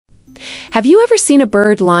Have you ever seen a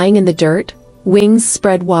bird lying in the dirt, wings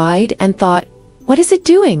spread wide, and thought, what is it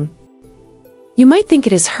doing? You might think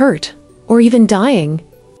it is hurt, or even dying.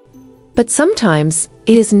 But sometimes,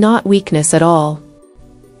 it is not weakness at all.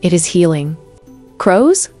 It is healing.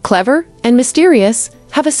 Crows, clever and mysterious,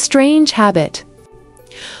 have a strange habit.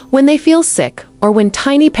 When they feel sick, or when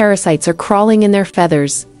tiny parasites are crawling in their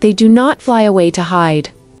feathers, they do not fly away to hide.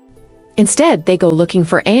 Instead, they go looking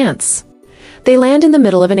for ants. They land in the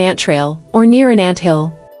middle of an ant trail, or near an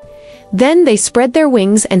anthill. Then they spread their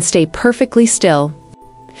wings and stay perfectly still.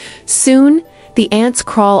 Soon, the ants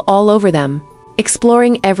crawl all over them,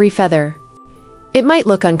 exploring every feather. It might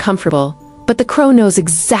look uncomfortable, but the crow knows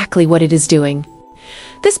exactly what it is doing.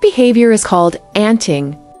 This behavior is called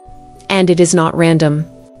anting, and it is not random.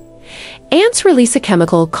 Ants release a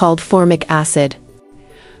chemical called formic acid.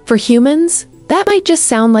 For humans, that might just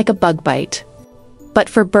sound like a bug bite. But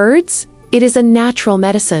for birds, it is a natural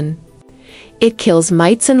medicine. It kills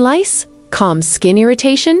mites and lice, calms skin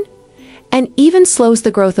irritation, and even slows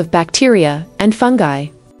the growth of bacteria and fungi.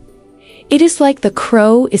 It is like the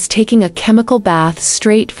crow is taking a chemical bath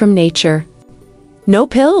straight from nature. No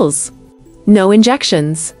pills, no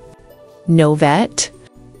injections, no vet.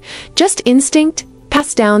 Just instinct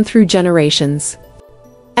passed down through generations.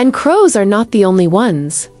 And crows are not the only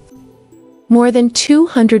ones. More than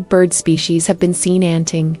 200 bird species have been seen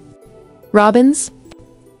anting. Robins,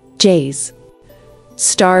 jays,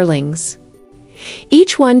 starlings,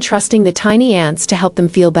 each one trusting the tiny ants to help them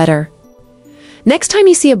feel better. Next time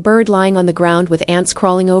you see a bird lying on the ground with ants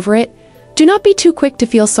crawling over it, do not be too quick to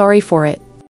feel sorry for it.